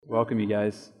Welcome, you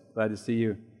guys. Glad to see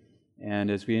you. And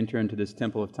as we enter into this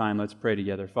temple of time, let's pray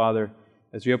together. Father,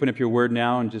 as we open up your word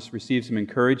now and just receive some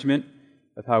encouragement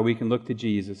of how we can look to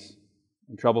Jesus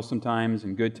in troublesome times,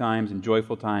 in good times, in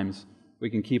joyful times, we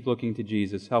can keep looking to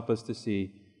Jesus. Help us to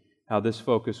see how this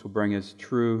focus will bring us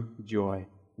true joy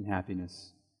and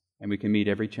happiness, and we can meet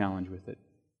every challenge with it.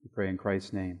 We pray in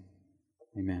Christ's name.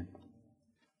 Amen.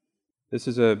 This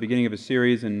is a beginning of a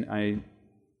series, and I'm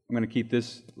going to keep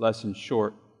this lesson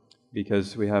short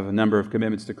because we have a number of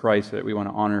commitments to Christ that we want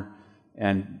to honor,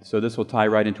 and so this will tie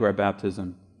right into our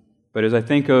baptism. But as I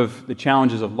think of the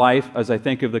challenges of life, as I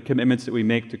think of the commitments that we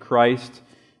make to Christ,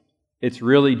 it's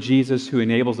really Jesus who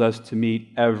enables us to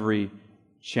meet every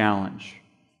challenge.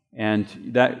 And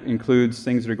that includes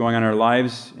things that are going on in our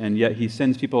lives, and yet He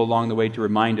sends people along the way to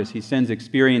remind us. He sends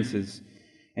experiences.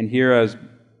 And here, as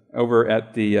over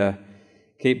at the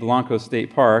Cape Blanco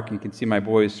State Park, you can see my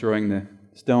boys throwing the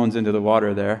stones into the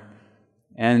water there.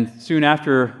 And soon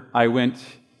after I went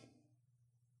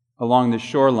along the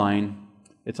shoreline,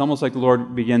 it's almost like the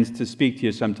Lord begins to speak to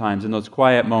you sometimes in those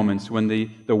quiet moments when the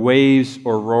waves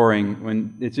are roaring,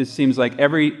 when it just seems like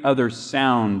every other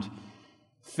sound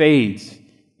fades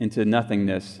into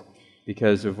nothingness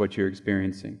because of what you're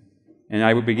experiencing. And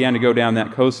I began to go down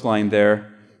that coastline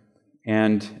there,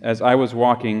 and as I was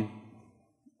walking,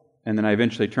 and then I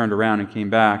eventually turned around and came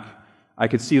back, I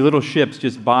could see little ships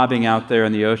just bobbing out there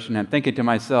in the ocean. I'm thinking to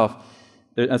myself,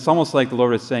 it's almost like the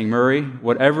Lord is saying, Murray,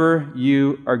 whatever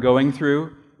you are going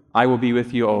through, I will be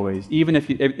with you always. Even if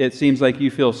it seems like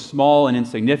you feel small and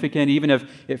insignificant, even if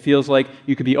it feels like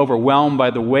you could be overwhelmed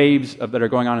by the waves that are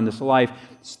going on in this life,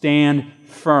 stand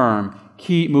firm.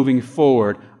 Keep moving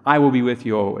forward. I will be with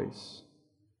you always.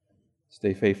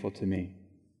 Stay faithful to me.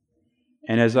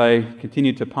 And as I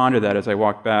continued to ponder that as I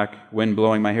walked back, wind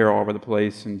blowing my hair all over the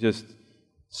place and just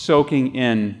soaking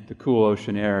in the cool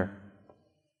ocean air,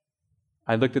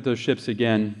 I looked at those ships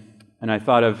again and I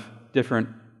thought of different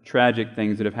tragic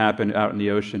things that have happened out in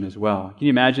the ocean as well. Can you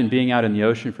imagine being out in the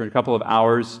ocean for a couple of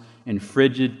hours in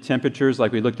frigid temperatures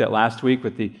like we looked at last week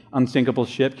with the unsinkable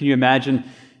ship? Can you imagine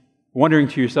wondering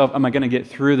to yourself, am I going to get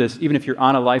through this even if you're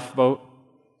on a lifeboat?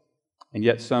 And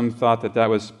yet some thought that that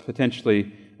was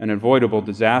potentially an avoidable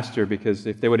disaster because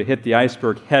if they would have hit the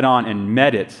iceberg head on and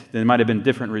met it, then it might have been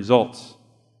different results.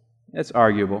 That's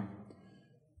arguable.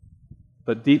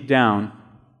 But deep down,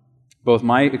 both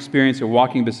my experience of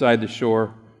walking beside the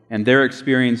shore and their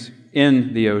experience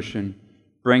in the ocean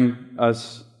bring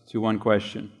us to one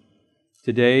question.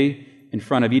 Today, in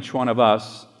front of each one of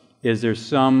us, is there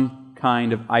some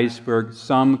kind of iceberg,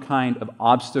 some kind of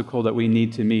obstacle that we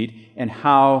need to meet, and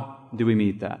how do we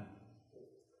meet that?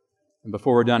 And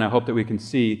before we're done, I hope that we can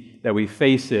see that we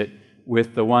face it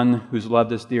with the one who's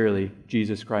loved us dearly,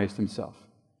 Jesus Christ Himself.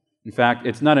 In fact,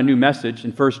 it's not a new message.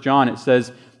 In 1 John, it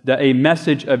says that a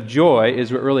message of joy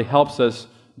is what really helps us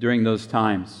during those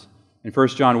times. In 1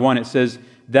 John 1, it says,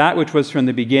 that which was from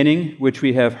the beginning, which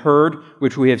we have heard,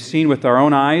 which we have seen with our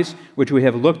own eyes, which we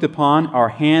have looked upon, our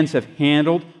hands have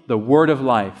handled, the word of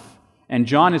life. And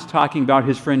John is talking about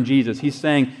his friend Jesus. He's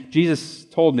saying, Jesus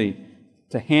told me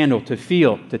to handle, to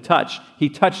feel, to touch. He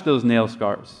touched those nail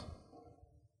scars.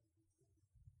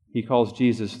 He calls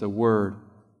Jesus the word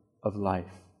of life.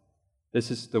 This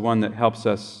is the one that helps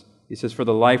us. He says, for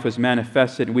the life was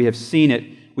manifested, and we have seen it.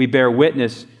 We bear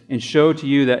witness and show to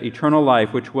you that eternal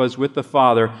life which was with the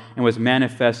Father and was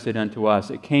manifested unto us.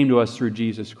 It came to us through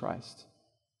Jesus Christ,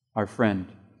 our friend,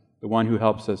 the one who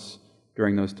helps us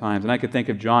during those times. And I could think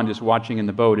of John just watching in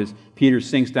the boat as Peter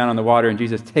sinks down on the water and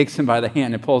Jesus takes him by the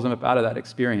hand and pulls him up out of that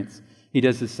experience. He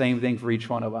does the same thing for each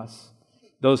one of us.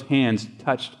 Those hands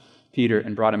touched Peter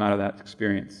and brought him out of that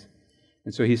experience.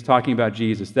 And so he's talking about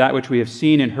Jesus. That which we have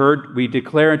seen and heard, we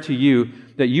declare to you,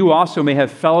 that you also may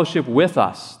have fellowship with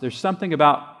us. There's something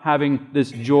about having this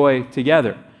joy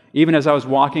together. Even as I was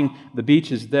walking the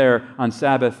beaches there on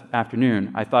Sabbath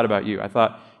afternoon, I thought about you. I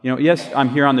thought, yes, I'm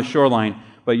here on the shoreline,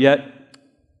 but yet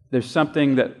there's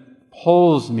something that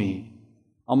pulls me,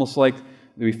 almost like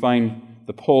we find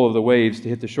the pull of the waves to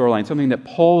hit the shoreline, something that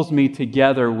pulls me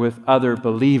together with other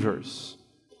believers.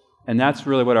 And that's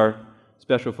really what our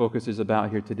special focus is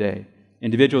about here today.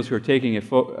 Individuals who are taking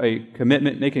a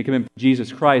commitment, making a commitment to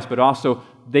Jesus Christ, but also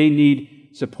they need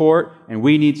support, and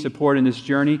we need support in this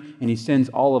journey, and He sends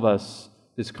all of us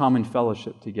this common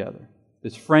fellowship together,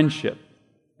 this friendship.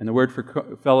 And the word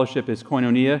for fellowship is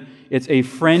koinonia. It's a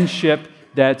friendship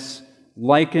that's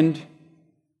likened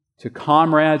to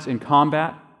comrades in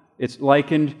combat. It's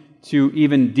likened to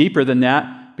even deeper than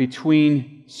that,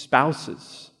 between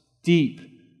spouses, deep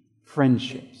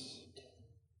friendships.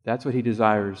 That's what He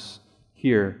desires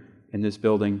here in this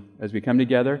building as we come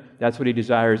together. That's what He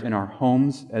desires in our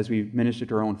homes as we minister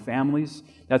to our own families.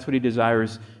 That's what He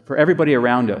desires for everybody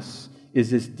around us,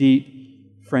 is this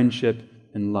deep friendship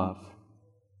and love.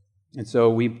 And so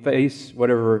we face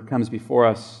whatever comes before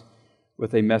us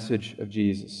with a message of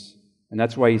Jesus. And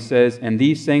that's why He says, "And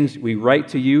these things we write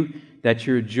to you, that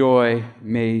your joy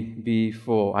may be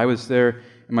full." I was there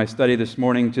in my study this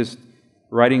morning just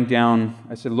writing down.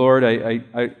 I said, "Lord,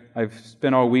 I've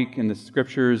spent all week in the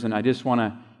Scriptures, and I just want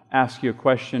to ask you a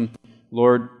question.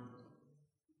 Lord,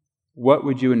 what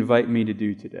would you invite me to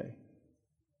do today?"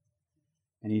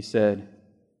 And He said,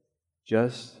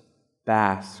 "Just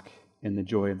bask in the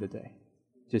joy of the day.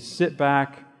 Just sit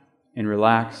back and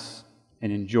relax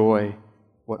and enjoy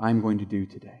what I'm going to do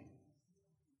today.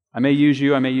 I may use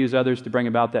you, I may use others to bring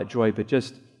about that joy, but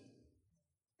just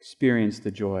experience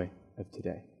the joy of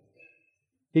today."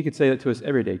 He could say that to us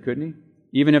every day, couldn't He?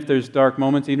 Even if there's dark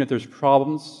moments, even if there's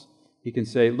problems, He can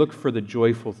say, look for the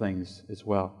joyful things as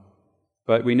well.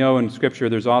 But we know in Scripture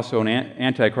there's also an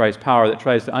antichrist power that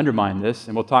tries to undermine this,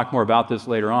 and we'll talk more about this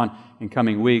later on in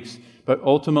coming weeks. But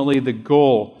ultimately, the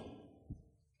goal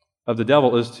of the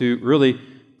devil is to really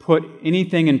put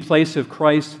anything in place of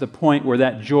Christ to the point where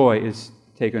that joy is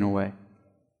taken away.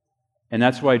 And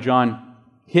that's why John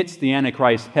hits the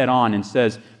Antichrist head on and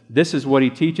says, this is what he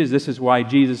teaches, this is why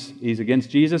he's against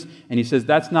Jesus, and he says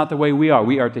that's not the way we are.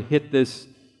 We are to hit this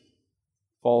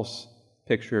false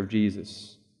picture of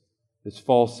Jesus, this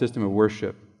false system of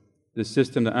worship, this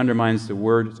system that undermines the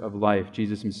words of life,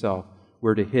 Jesus Himself.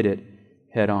 We're to hit it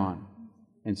head on.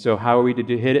 And so how are we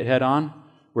to hit it head on?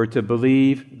 We're to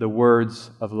believe the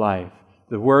words of life.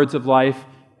 The words of life,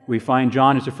 we find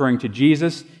John is referring to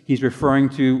Jesus. He's referring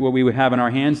to what we would have in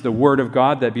our hands, the Word of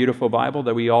God, that beautiful Bible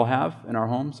that we all have in our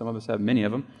homes. Some of us have many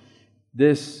of them.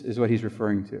 This is what he's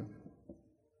referring to.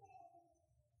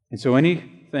 And so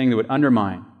anything that would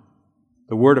undermine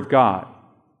the Word of God,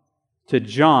 to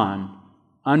John,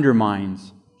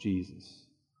 undermines Jesus.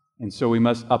 And so we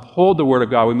must uphold the Word of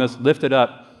God. We must lift it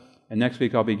up. And next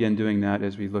week I'll begin doing that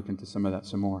as we look into some of that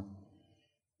some more.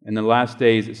 In the last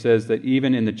days, it says that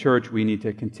even in the church, we need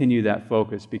to continue that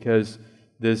focus, because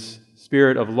this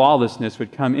spirit of lawlessness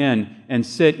would come in and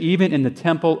sit even in the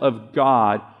temple of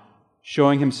God,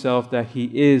 showing himself that He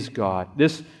is God.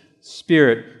 This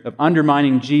spirit of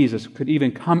undermining Jesus could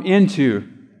even come into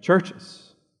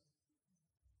churches.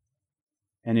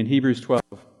 And in Hebrews 12,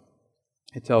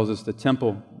 it tells us the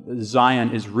temple,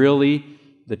 Zion, is really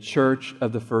the church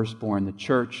of the firstborn, the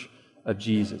church of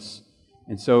Jesus.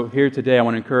 And so here today, I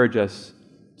want to encourage us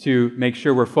to make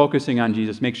sure we're focusing on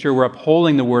Jesus, make sure we're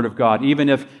upholding the Word of God, even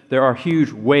if there are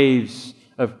huge waves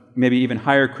of maybe even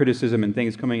higher criticism and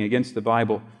things coming against the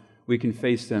Bible, we can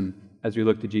face them as we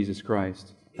look to Jesus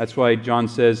Christ. That's why John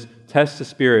says, test the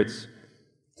spirits.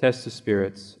 Test the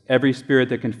spirits. Every spirit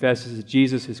that confesses that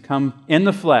Jesus has come in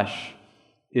the flesh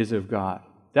is of God.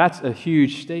 That's a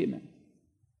huge statement.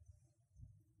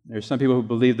 There's some people who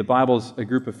believe the Bible's a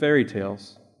group of fairy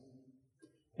tales.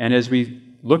 And as we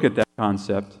look at that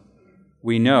concept,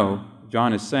 we know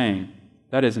John is saying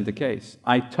that isn't the case.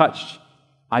 I touched,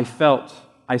 I felt,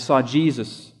 I saw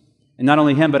Jesus. And not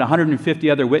only him, but 150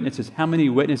 other witnesses. How many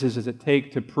witnesses does it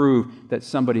take to prove that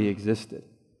somebody existed?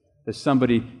 That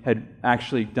somebody had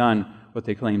actually done what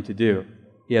they claim to do?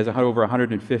 He has over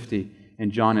 150,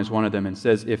 and John is one of them, and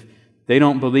says if they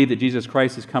don't believe that Jesus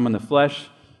Christ has come in the flesh,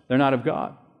 they're not of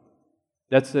God.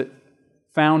 That's the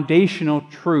foundational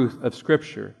truth of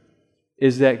Scripture,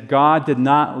 is that God did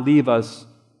not leave us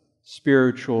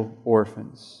spiritual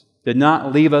orphans, did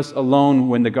not leave us alone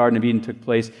when the Garden of Eden took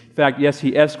place. In fact, yes,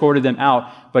 He escorted them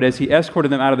out, but as He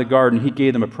escorted them out of the garden, He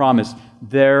gave them a promise.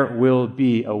 There will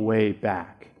be a way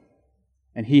back.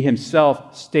 And He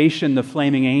Himself stationed the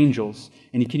flaming angels.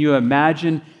 And can you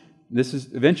imagine, this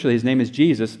is eventually, His name is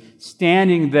Jesus,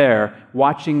 standing there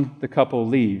watching the couple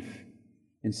leave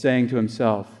and saying to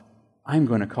Himself, I'm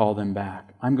going to call them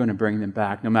back. I'm going to bring them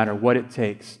back no matter what it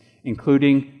takes,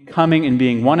 including coming and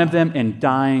being one of them and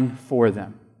dying for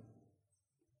them.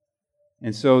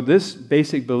 And so this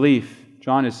basic belief,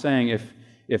 John is saying,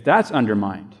 if that's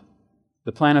undermined,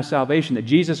 the plan of salvation,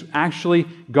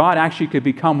 that God actually could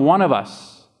become one of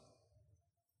us.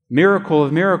 Miracle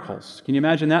of miracles. Can you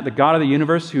imagine that? The God of the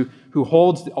universe who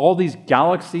holds all these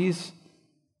galaxies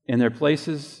in their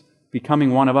places,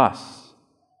 becoming one of us.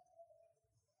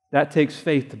 That takes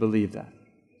faith to believe that.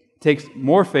 It takes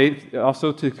more faith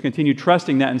also to continue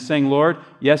trusting that and saying, Lord,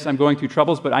 yes, I'm going through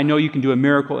troubles, but I know you can do a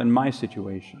miracle in my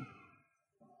situation.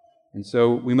 And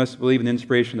so we must believe in the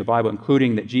inspiration of the Bible,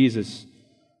 including that Jesus,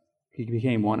 He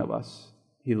became one of us.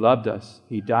 He loved us.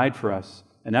 He died for us.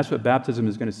 And that's what baptism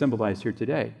is going to symbolize here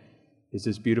today. is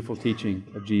this beautiful teaching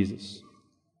of Jesus.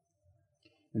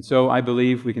 And so I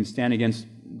believe we can stand against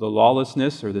the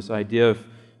lawlessness, or this idea of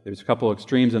there's a couple of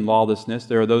extremes in lawlessness.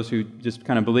 There are those who just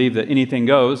kind of believe that anything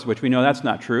goes, which we know that's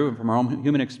not true from our own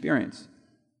human experience.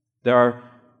 There are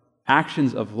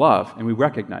actions of love, and we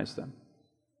recognize them.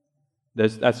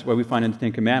 That's what we find in the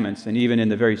Ten Commandments, and even in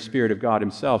the very Spirit of God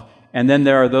Himself. And then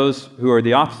there are those who are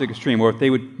the opposite extreme, where if they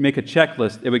would make a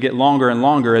checklist, it would get longer and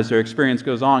longer as their experience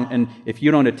goes on, and if you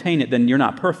don't attain it, then you're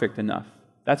not perfect enough.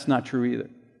 That's not true either.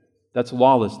 That's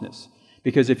lawlessness.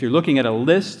 Because if you're looking at a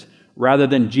list rather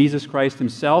than Jesus Christ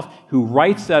Himself, who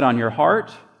writes that on your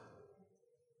heart,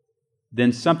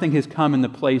 then something has come in the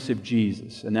place of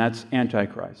Jesus, and that's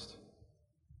Antichrist.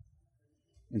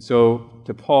 And so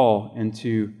to Paul and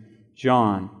to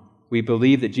John, we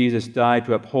believe that Jesus died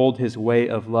to uphold His way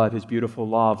of love, His beautiful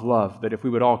law of love, that if we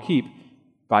would all keep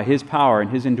by His power and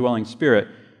His indwelling Spirit,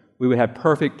 we would have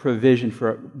perfect provision for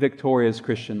a victorious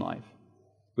Christian life.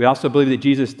 We also believe that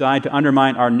Jesus died to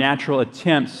undermine our natural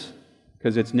attempts,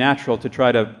 because it's natural to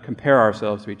try to compare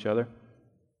ourselves to each other.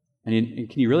 And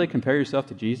can you really compare yourself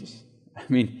to Jesus? I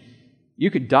mean,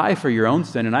 you could die for your own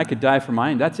sin, and I could die for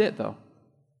mine. That's it, though.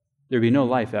 There'd be no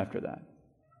life after that.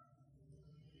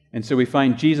 And so we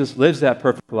find Jesus lives that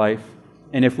perfect life,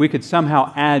 and if we could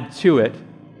somehow add to it,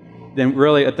 then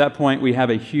really at that point we have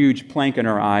a huge plank in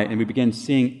our eye, and we begin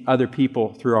seeing other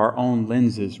people through our own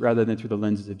lenses rather than through the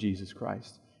lenses of Jesus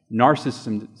Christ.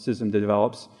 Narcissism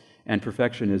develops, and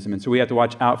perfectionism, and so we have to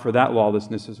watch out for that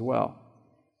lawlessness as well.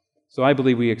 So I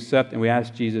believe we accept and we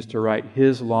ask Jesus to write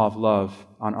His law of love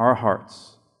on our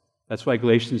hearts. That's why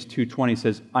Galatians 2:20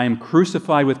 says, I am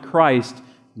crucified with Christ,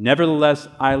 nevertheless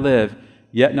I live,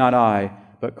 yet not I,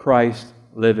 but Christ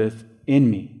liveth in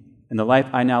me. And the life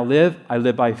I now live, I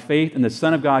live by faith in the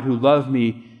Son of God who loved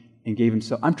me and gave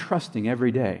Himself. I'm trusting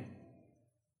every day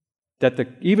that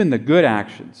even the good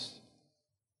actions,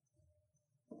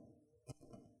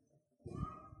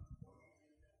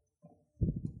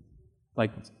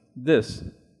 like this,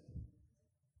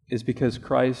 is because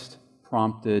Christ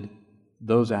prompted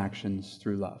those actions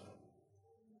through love.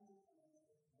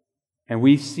 And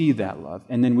we see that love,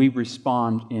 and then we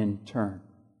respond in turn.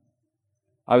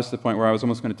 I was to the point where I was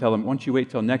almost going to tell them, why don't you wait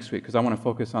till next week, because I want to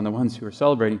focus on the ones who are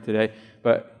celebrating today,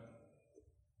 but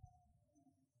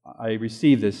I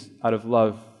receive this out of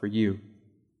love for you,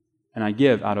 and I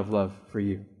give out of love for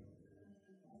you.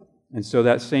 And so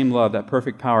that same love, that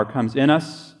perfect power comes in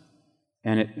us,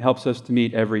 and it helps us to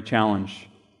meet every challenge.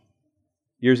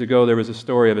 Years ago, there was a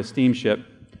story of a steamship.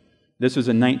 This was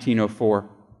in 1904.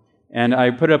 And I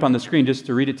put it up on the screen just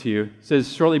to read it to you. It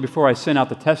says, shortly before I sent out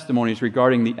the testimonies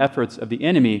regarding the efforts of the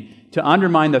enemy to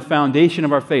undermine the foundation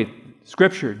of our faith,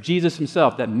 Scripture, Jesus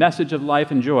Himself, that message of life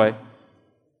and joy,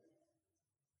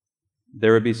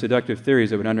 there would be seductive theories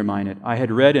that would undermine it. I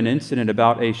had read an incident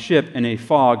about a ship in a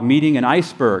fog meeting an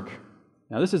iceberg.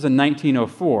 Now, this is in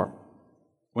 1904.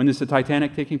 When is the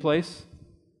Titanic taking place?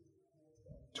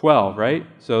 12, right?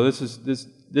 So this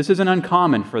isn't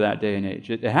uncommon for that day and age.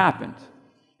 It happened.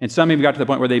 And some even got to the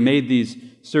point where they made these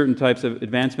certain types of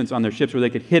advancements on their ships where they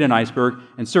could hit an iceberg,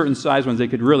 and certain size ones they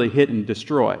could really hit and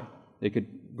destroy. They could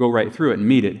go right through it and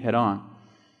meet it head on.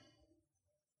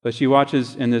 But she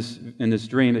watches in this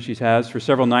dream that she has, for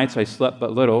several nights I slept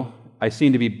but little. I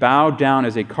seemed to be bowed down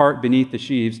as a cart beneath the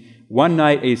sheaves. One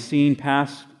night a scene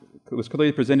was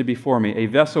clearly presented before me. A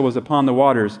vessel was upon the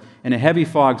waters. In a heavy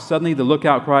fog, suddenly the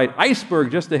lookout cried,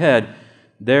 "Iceberg just ahead!"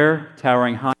 There,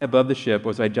 towering high above the ship,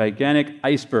 was a gigantic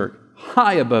iceberg,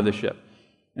 high above the ship.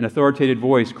 An authoritative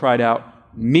voice cried out,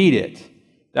 "Meet it."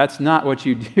 That's not what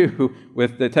you do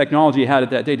with the technology you had at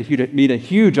that day to meet a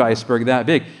huge iceberg that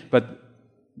big, but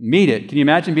meet it. Can you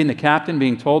imagine being the captain,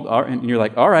 being told, and you're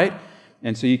like, all right.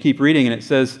 And so you keep reading, and it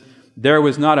says, there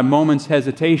was not a moment's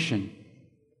hesitation.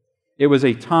 It was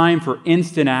a time for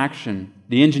instant action.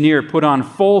 The engineer put on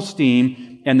full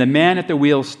steam, and the man at the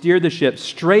wheel steered the ship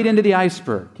straight into the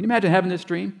iceberg. Can you imagine having this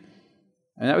dream?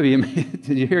 And that would be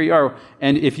amazing. Here you are.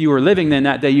 And if you were living then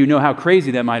that day, you know how crazy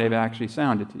that might have actually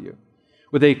sounded to you.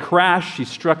 With a crash, she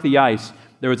struck the ice.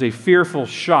 There was a fearful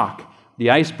shock. The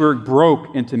iceberg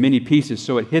broke into many pieces.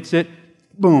 So it hits it,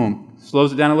 boom,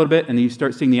 slows it down a little bit, and then you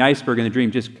start seeing the iceberg in the dream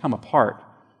just come apart,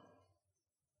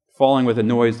 falling with a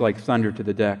noise like thunder to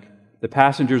the deck. The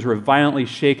passengers were violently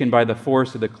shaken by the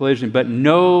force of the collision, but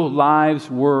no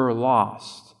lives were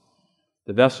lost.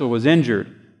 The vessel was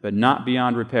injured, but not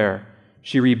beyond repair.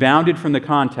 She rebounded from the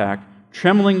contact,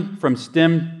 trembling from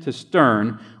stem to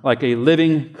stern like a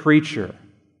living creature,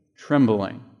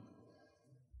 trembling.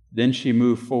 Then she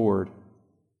moved forward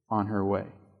on her way.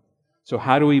 So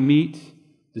how do we meet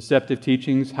deceptive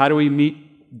teachings? How do we meet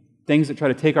things that try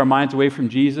to take our minds away from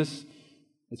Jesus,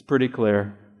 it's pretty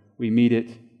clear. We meet it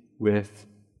with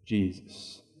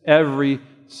Jesus. Every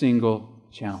single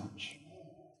challenge.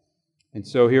 And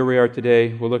so here we are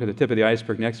today. We'll look at the tip of the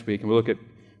iceberg next week, and we'll look at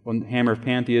one hammer of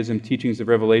pantheism, teachings of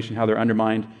revelation, how they're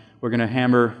undermined. We're going to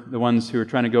hammer the ones who are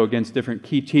trying to go against different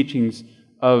key teachings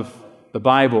of the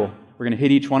Bible. We're going to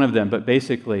hit each one of them, but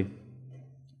basically,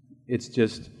 it's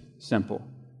just simple.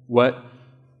 What,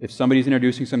 if somebody's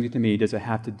introducing something to me, does it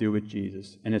have to do with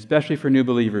Jesus? And especially for new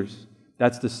believers,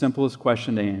 that's the simplest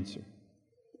question to answer.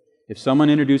 If someone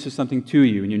introduces something to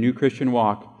you in your new Christian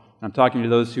walk, and I'm talking to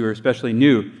those who are especially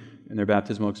new in their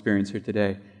baptismal experience here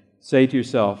today, say to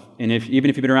yourself, and even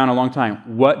if you've been around a long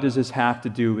time, what does this have to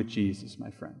do with Jesus,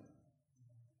 my friend?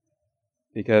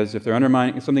 Because if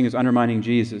something is undermining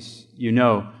Jesus, you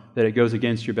know that it goes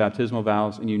against your baptismal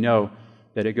vows, and you know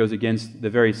that it goes against the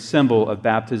very symbol of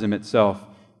baptism itself.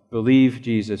 Believe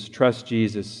Jesus, trust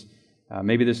Jesus.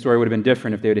 Maybe this story would have been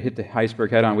different if they would have hit the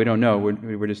iceberg head on. We don't know.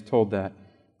 We're just told that.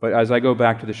 But as I go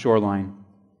back to the shoreline,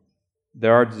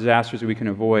 there are disasters that we can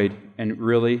avoid, and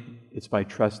really, it's by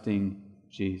trusting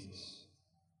Jesus.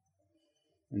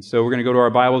 And so we're going to go to our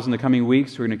Bibles in the coming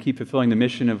weeks. We're going to keep fulfilling the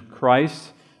mission of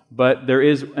Christ. But there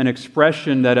is an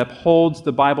expression that upholds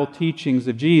the Bible teachings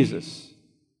of Jesus.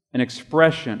 An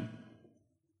expression.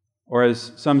 Or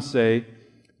as some say,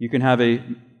 you can have a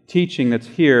teaching that's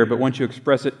here, but once you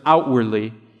express it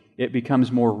outwardly, it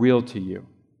becomes more real to you.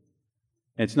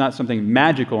 It's not something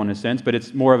magical in a sense, but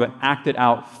it's more of an acted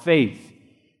out faith.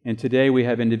 And today we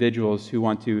have individuals who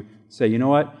want to say, you know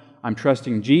what? I'm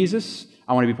trusting Jesus.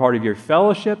 I want to be part of your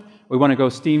fellowship. We want to go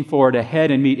steam forward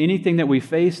ahead and meet anything that we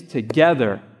face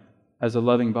together as a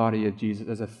loving body of Jesus,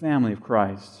 as a family of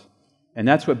Christ. And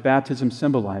that's what baptism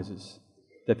symbolizes.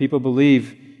 That people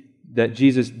believe that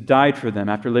Jesus died for them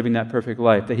after living that perfect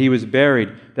life, that He was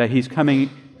buried, that He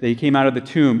came out of the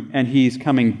tomb, and He's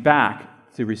coming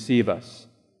back to receive us.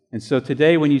 And so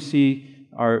today when you see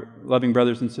our loving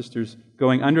brothers and sisters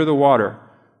going under the water,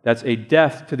 that's a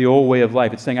death to the old way of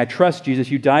life. It's saying, I trust Jesus,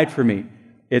 you died for me.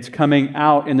 It's coming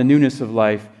out in the newness of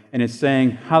life, and it's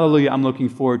saying, hallelujah, I'm looking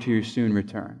forward to your soon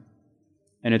return.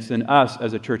 And it's in us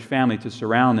as a church family to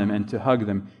surround them and to hug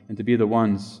them and to be the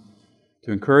ones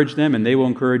to encourage them, and they will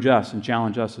encourage us and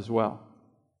challenge us as well.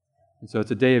 And so it's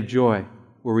a day of joy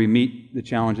where we meet the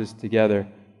challenges together.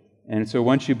 And so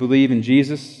once you believe in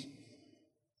Jesus,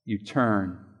 you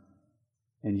turn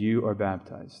and you are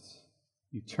baptized.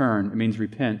 You turn, it means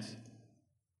repent,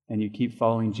 and you keep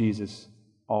following Jesus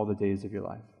all the days of your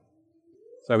life.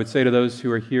 So I would say to those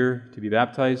who are here to be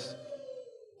baptized,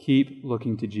 keep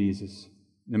looking to Jesus.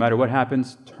 No matter what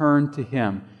happens, turn to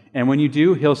Him. And when you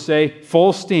do, He'll say,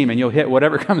 full steam, and you'll hit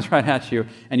whatever comes right at you,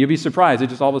 and you'll be surprised. It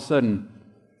just all of a sudden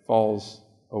falls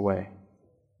away.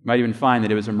 You might even find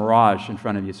that it was a mirage in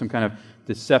front of you, some kind of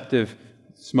deceptive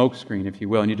smoke screen, if you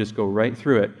will, and you just go right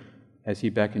through it as He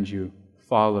beckons you,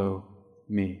 follow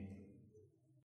me.